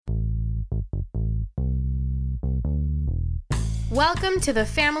Welcome to the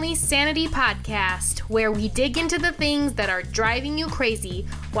Family Sanity Podcast, where we dig into the things that are driving you crazy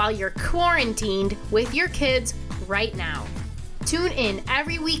while you're quarantined with your kids right now. Tune in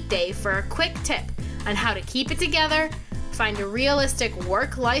every weekday for a quick tip on how to keep it together, find a realistic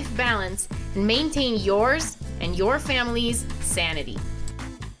work-life balance, and maintain yours and your family's sanity.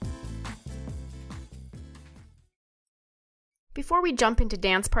 Before we jump into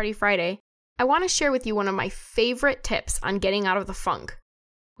Dance Party Friday, I want to share with you one of my favorite tips on getting out of the funk.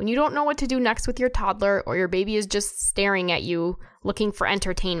 When you don't know what to do next with your toddler or your baby is just staring at you looking for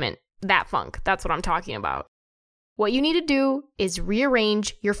entertainment, that funk, that's what I'm talking about. What you need to do is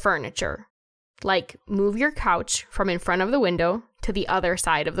rearrange your furniture. Like move your couch from in front of the window to the other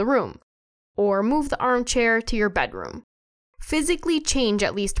side of the room. Or move the armchair to your bedroom. Physically change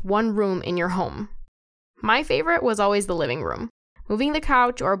at least one room in your home. My favorite was always the living room. Moving the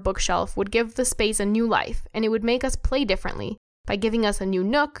couch or a bookshelf would give the space a new life, and it would make us play differently by giving us a new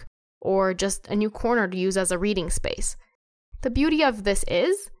nook or just a new corner to use as a reading space. The beauty of this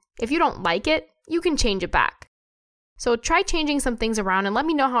is, if you don't like it, you can change it back. So try changing some things around and let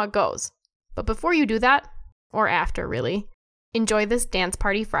me know how it goes. But before you do that, or after really, enjoy this Dance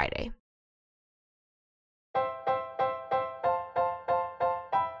Party Friday.